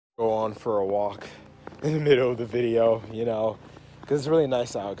Go on for a walk in the middle of the video, you know, because it's really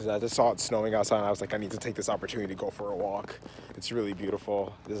nice out, because I just saw it snowing outside and I was like, I need to take this opportunity to go for a walk. It's really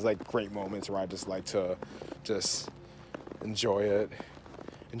beautiful. There's like great moments where I just like to just enjoy it,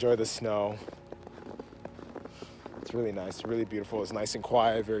 enjoy the snow. It's really nice, really beautiful. It's nice and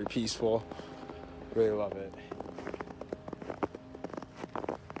quiet, very peaceful. Really love it.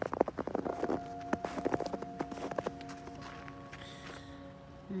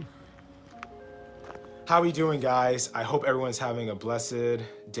 How we doing, guys? I hope everyone's having a blessed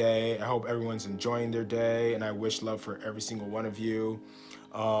day. I hope everyone's enjoying their day, and I wish love for every single one of you.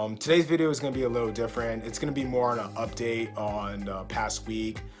 Today's video is going to be a little different. It's going to be more on an update on the past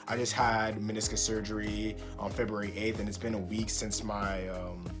week. I just had meniscus surgery on February 8th, and it's been a week since my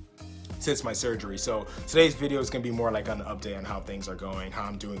surgery. So today's video is going to be more like an update on how things are going, how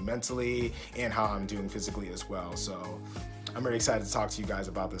I'm doing mentally, and how I'm doing physically as well. So I'm really excited to talk to you guys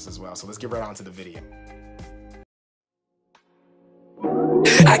about this as well. So let's get right on to the video.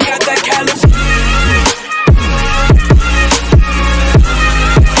 I got that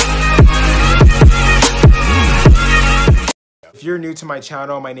If you're new to my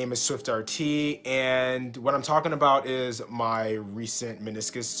channel, my name is SWIFTRT, and what I'm talking about is my recent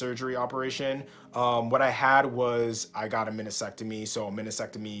meniscus surgery operation. What I had was I got a meniscectomy. So a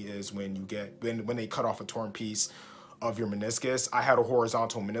meniscectomy is when you get when they cut off a torn piece of your meniscus. I had a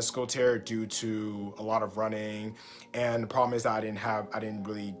horizontal meniscal tear due to a lot of running, and the problem is that I didn't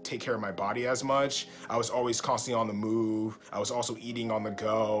really take care of my body as much. I was always constantly on the move. I was also eating on the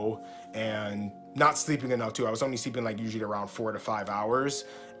go and not sleeping enough too. I was only sleeping like usually around 4 to 5 hours,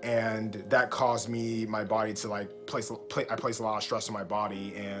 and that caused my body to like place a lot of stress on my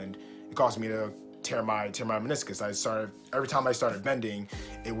body, and it caused me to tear my meniscus. Every time I started bending,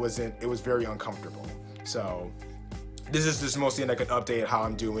 it was very uncomfortable. So this is just mostly like an update how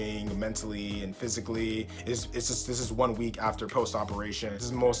I'm doing mentally and physically. This is 1 week after post-operation. This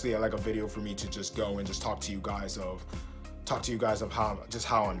is mostly like a video for me to just go and just talk to you guys of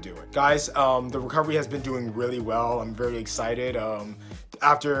how I'm doing. Guys, the recovery has been doing really well. I'm very excited.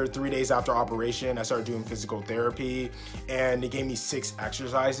 After 3 days after operation, I started doing physical therapy, and they gave me 6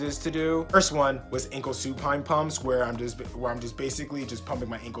 exercises to do. First one was ankle supine pumps, where I'm just basically just pumping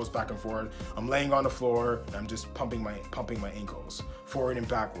my ankles back and forth. I'm laying on the floor and I'm just pumping my ankles forward and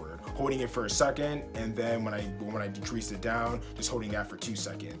backward, holding it for a second, and then when I decrease it down, just holding that for 2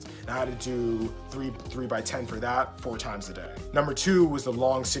 seconds. And I had to do 3 by 10 for that 4 times a day. Number 2 was the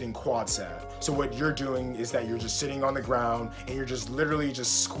long sitting quad set. So what you're doing is that you're just sitting on the ground and you're just literally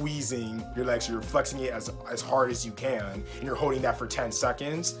just squeezing your legs. So you're flexing it as hard as you can, and you're holding that for 10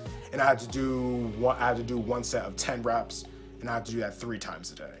 seconds. And I had to do 1 set of 10 reps, and I had to do that 3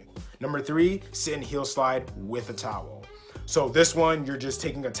 times a day. Number 3, sit and heel slide with a towel. So this one, you're just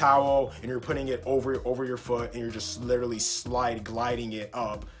taking a towel and you're putting it over your foot, and you're just literally gliding it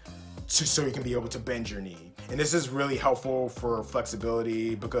up so you can be able to bend your knee. And this is really helpful for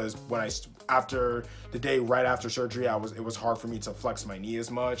flexibility, because after the day right after surgery, it was hard for me to flex my knee as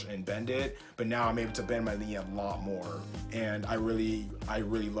much and bend it, but now I'm able to bend my knee a lot more, and I really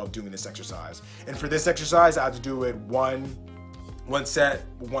love doing this exercise. And for this exercise, I had to do it one set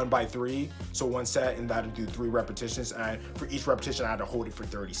 1 by 3, so 1 set, and I had to do 3 repetitions, and for each repetition I had to hold it for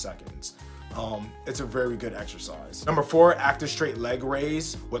 30 seconds. It's a very good exercise. Number 4, active straight leg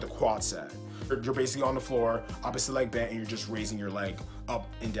raise with a quad set. You're basically on the floor, opposite leg bent, and you're just raising your leg up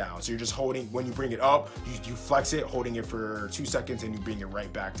and down. So you're just holding, when you bring it up, you flex it, holding it for 2 seconds, and you bring it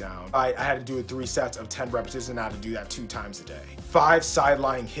right back down. I had to do it 3 sets of 10 repetitions, and I had to do that 2 times a day. 5, side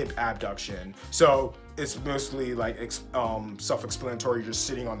lying hip abduction. So it's mostly like self-explanatory. You're just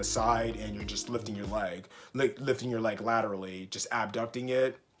sitting on the side and you're just lifting your leg laterally, just abducting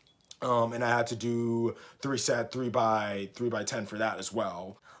it. And I had to do 3 by 10 for that as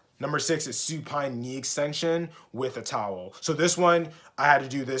well. Number 6 is supine knee extension with a towel. So this one, I had to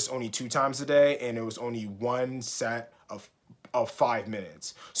do this only 2 times a day, and it was only 1 set of 5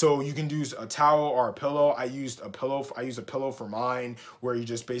 minutes. So you can use a towel or a pillow. I used a pillow for mine, where you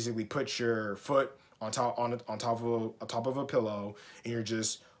just basically put your foot on top of a pillow, and you're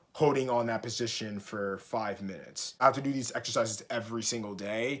just holding on that position for 5 minutes. I have to do these exercises every single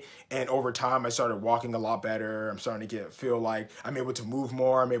day, and over time I started walking a lot better. I'm starting to feel like I'm able to move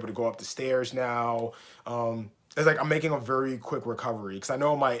more. I'm able to go up the stairs now. It's like I'm making a very quick recovery, because I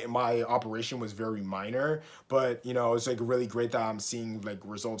know my operation was very minor, but you know, it's like really great that I'm seeing like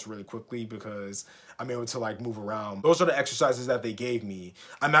results really quickly, because I'm able to like move around. Those are the exercises that they gave me.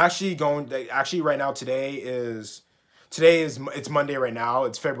 I'm actually right now, it's Monday right now.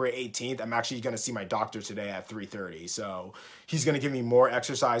 It's February 18th. I'm actually going to see my doctor today at 3:30. So he's going to give me more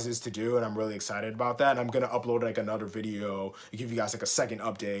exercises to do, and I'm really excited about that. And I'm going to upload like another video to give you guys like a second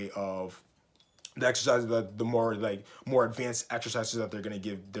update of the exercises, the more advanced exercises that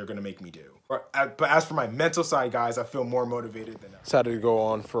they're gonna make me do. But as for my mental side, guys, I feel more motivated than ever. Decided to go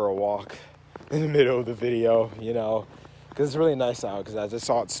on for a walk in the middle of the video, you know, because it's really nice out. Because I just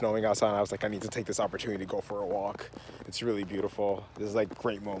saw it snowing outside, and I was like, I need to take this opportunity to go for a walk. It's really beautiful. There's like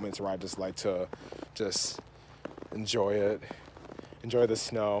great moments where I just like to just enjoy it, enjoy the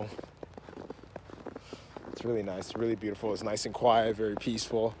snow. It's really nice, really beautiful. It's nice and quiet, very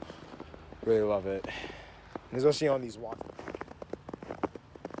peaceful. Really love it, and especially on these walks.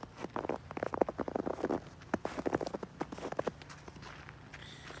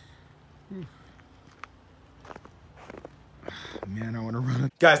 Man, I want to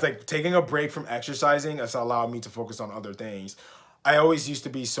run. Guys, like taking a break from exercising has allowed me to focus on other things. I always used to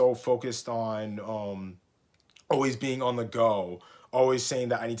be so focused on always being on the go, always saying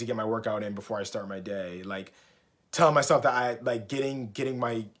that I need to get my workout in before I start my day. Like telling myself that I like getting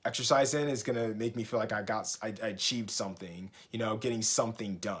my exercise in is gonna make me feel like I achieved something, you know, getting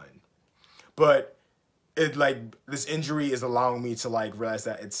something done. But it like this injury is allowing me to like realize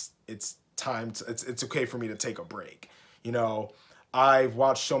that it's time to, it's okay for me to take a break. You know, I've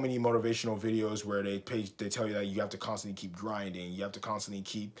watched so many motivational videos where they tell you that you have to constantly keep grinding, you have to constantly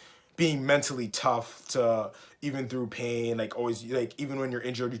keep being mentally tough to even through pain, like always, like even when you're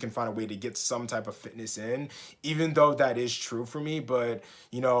injured, you can find a way to get some type of fitness in, even though that is true for me. But,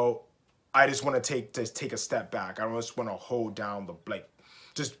 you know, I just want to take a step back. I just want to hold down the, like,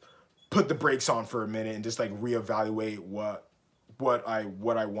 just put the brakes on for a minute and just like reevaluate what I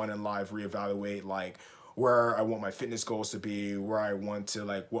want in life, reevaluate like where I want my fitness goals to be, where I want to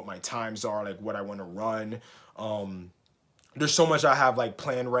like what my times are, like what I want to run. There's so much I have like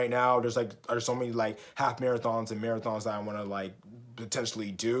planned right now. There's so many like half marathons and marathons that I want to like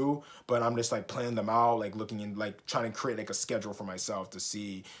potentially do, but I'm just like planning them out, like looking in, like trying to create like a schedule for myself to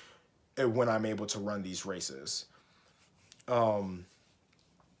see when I'm able to run these races. But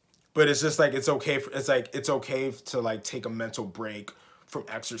it's just like it's okay to like take a mental break from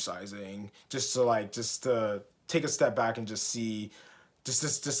exercising, just to take a step back and just see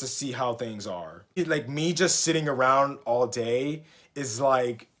just to see how things are. Like me just sitting around all day is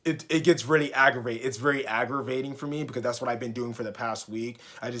like it gets really aggravating. It's very aggravating for me because that's what I've been doing for the past week.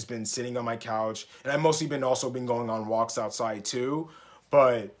 I just been sitting on my couch, and I've mostly been going on walks outside too.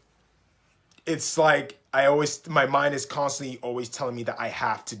 But it's like my mind is constantly always telling me that I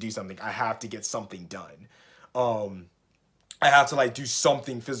have to do something. I have to get something done. I have to like do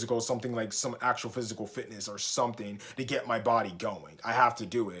something physical, something like some actual physical fitness or something to get my body going. I have to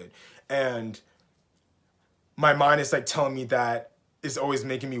do it. And my mind is like telling me that it's always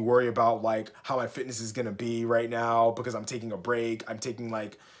making me worry about like how my fitness is going to be right now because I'm taking a break. I'm taking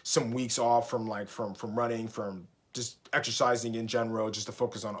like some weeks off from running, from just exercising in general, just to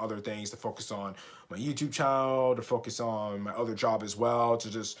focus on other things, to focus on my YouTube channel, to focus on my other job as well, to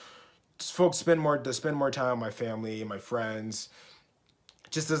just spend more time with my family and my friends,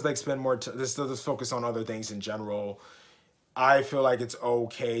 just to like just focus on other things in general. I feel like it's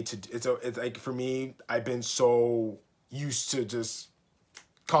okay to it's like for me, I've been so used to just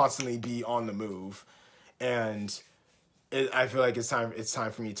constantly be on the move, and I feel like it's time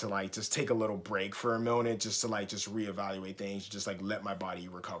for me to like just take a little break for a minute, just to like just reevaluate things, just like let my body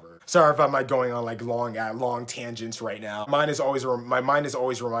recover. Sorry if I'm like going on like long tangents right now. My mind is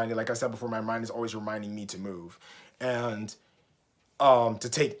always reminding, like I said before, my mind is always reminding me to move and to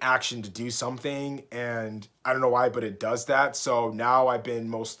take action, to do something, and I don't know why, but it does that. So now I've been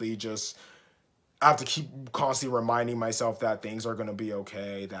mostly just, I have to keep constantly reminding myself that things are gonna be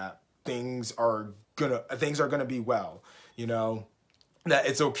okay, that things are gonna be well, you know, that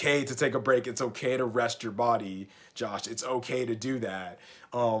it's okay to take a break, it's okay to rest your body, Josh, it's okay to do that.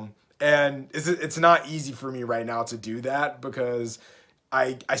 And it's not easy for me right now to do that because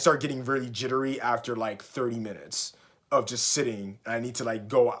I start getting really jittery after like 30 minutes of just sitting. I need to like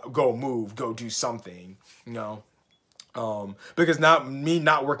go move, go do something, you know. Because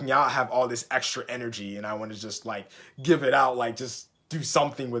not working out, I have all this extra energy and I want to just like give it out, like just do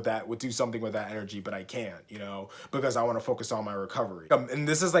something with that energy, but I can't, you know, because I want to focus on my recovery. And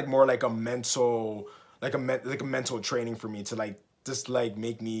this is like more like a mental, like a mental training for me to like just like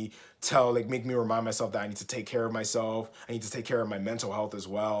make me remind myself that I need to take care of myself. I need to take care of my mental health as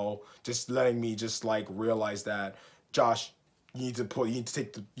well. Just letting me just like realize that, Josh, you need to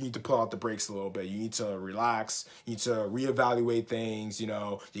pull out the brakes a little bit. You need to relax. You need to reevaluate things. You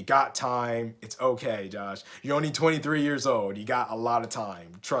know, you got time. It's okay, Josh. You're only 23 years old. You got a lot of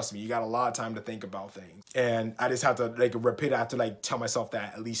time. Trust me, you got a lot of time to think about things. And I just have to like repeat. I have to like tell myself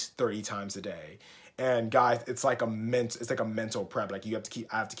that at least 30 times a day. And guys, it's like a mental prep. Like I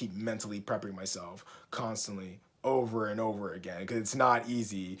have to keep mentally prepping myself constantly, over and over again, because it's not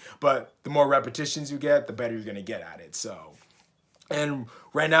easy. But the more repetitions you get, the better you're gonna get at it. So. And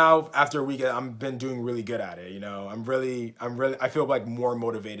right now, after a week, I've been doing really good at it. You know, I feel like more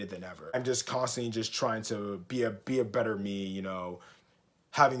motivated than ever. I'm just constantly just trying to be a better me. You know,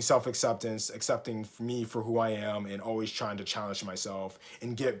 having self-acceptance, accepting me for who I am, and always trying to challenge myself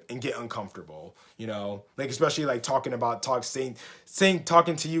and get uncomfortable. You know, like especially like talking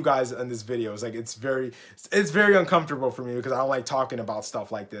to you guys in this video. It's like it's very uncomfortable for me because I don't like talking about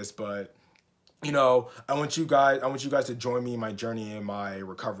stuff like this, but. You know, I want you guys to join me in my journey in my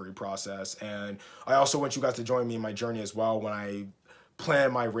recovery process, and I also want you guys to join me in my journey as well when I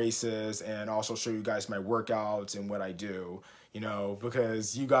plan my races and also show you guys my workouts and what I do. You know,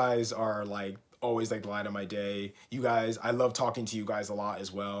 because you guys are like always like the light of my day. You guys, I love talking to you guys a lot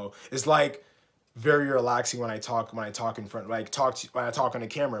as well. It's like very relaxing when I talk in front, when I talk on the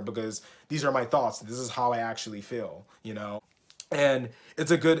camera, because these are my thoughts. This is how I actually feel. You know. And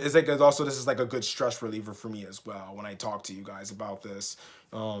this is like a good stress reliever for me as well when I talk to you guys about this.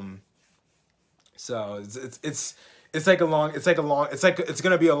 So it's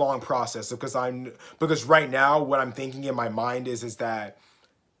gonna be a long process because right now what I'm thinking in my mind is that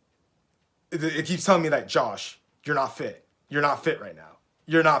it keeps telling me that, Josh, you're not fit. You're not fit right now.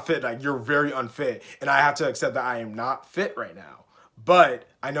 You're not fit. Like, you're very unfit, and I have to accept that I am not fit right now. But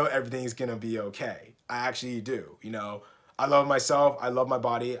I know everything's gonna be okay. I actually do. You know. I love myself. I love my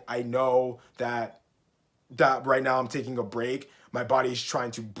body. I know that right now I'm taking a break. My body's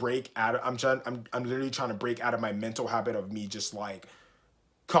trying to break out of, I'm literally trying to break out of my mental habit of me just like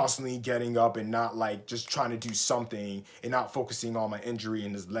constantly getting up and not like just trying to do something and not focusing on my injury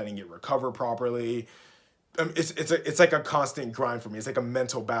and just letting it recover properly. It's like a constant grind for me. It's like a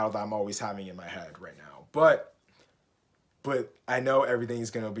mental battle that I'm always having in my head right now. But I know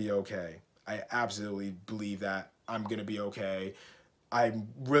everything's going to be okay. I absolutely believe that I'm going to be okay. I'm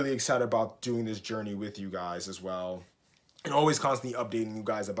really excited about doing this journey with you guys as well. And always constantly updating you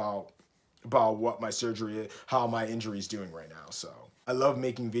guys about what my surgery is, how my injury is doing right now. So I love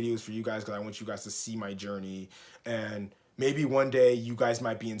making videos for you guys because I want you guys to see my journey. And maybe one day you guys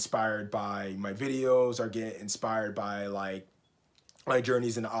might be inspired by my videos or get inspired by like my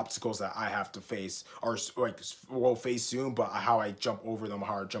journeys and the obstacles that I have to face or like will face soon, but how I jump over them,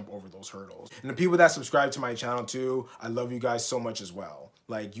 how I jump over those hurdles. And the people that subscribe to my channel too, I love you guys so much as well.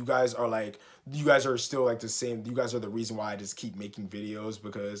 Like you guys are still like the same. You guys are the reason why I just keep making videos,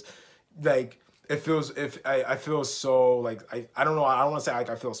 because like I feel so like, I don't know, I don't want to say like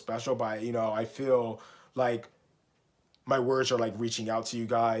I feel special, but you know, I feel like my words are like reaching out to you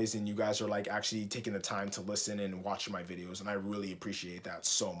guys, and you guys are like actually taking the time to listen and watch my videos, and I really appreciate that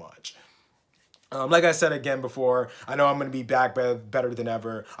so much. Like I said again before, I know I'm going to be back better than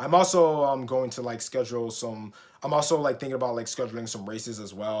ever. I'm also going to like I'm also like thinking about like scheduling some races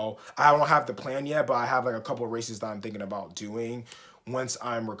as well. I don't have the plan yet, but I have like a couple of races that I'm thinking about doing once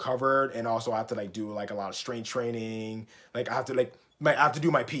I'm recovered, and also I have to like do like a lot of strength training. Like I have to do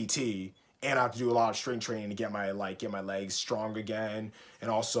my PT. And I have to do a lot of strength training to get my legs strong again,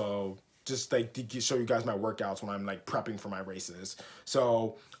 and also just like to show you guys my workouts when I'm like prepping for my races.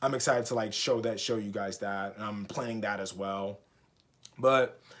 So I'm excited to like show you guys that, and I'm planning that as well.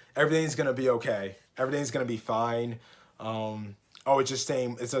 But everything's gonna be okay. Everything's gonna be fine.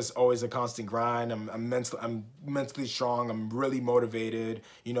 It's just always a constant grind. I'm mentally strong. I'm really motivated.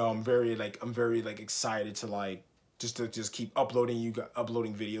 You know, I'm very excited to like. Just keep uploading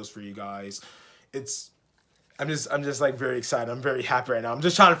videos for you guys. I'm just like very excited. I'm very happy right now. I'm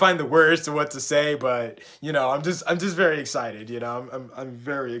just trying to find the words to what to say, but you know, I'm just very excited. You know, I'm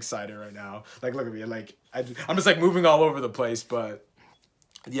very excited right now. Like, look at me. Like I'm just like moving all over the place, but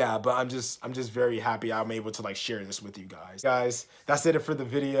yeah, but I'm just very happy I'm able to like share this with you guys. Guys, that's it for the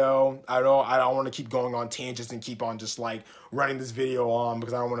video. I don't want to keep going on tangents and keep on just like running this video on,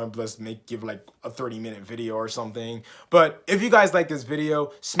 because I don't want to just give like a 30-minute video or something. But if you guys like this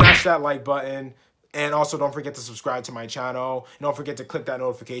video, smash that like button. And also don't forget to subscribe to my channel. And don't forget to click that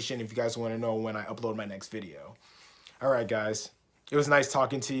notification if you guys want to know when I upload my next video. All right, guys. It was nice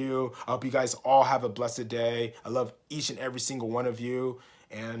talking to you. I hope you guys all have a blessed day. I love each and every single one of you.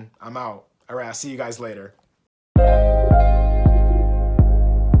 And I'm out. All right, I'll see you guys later.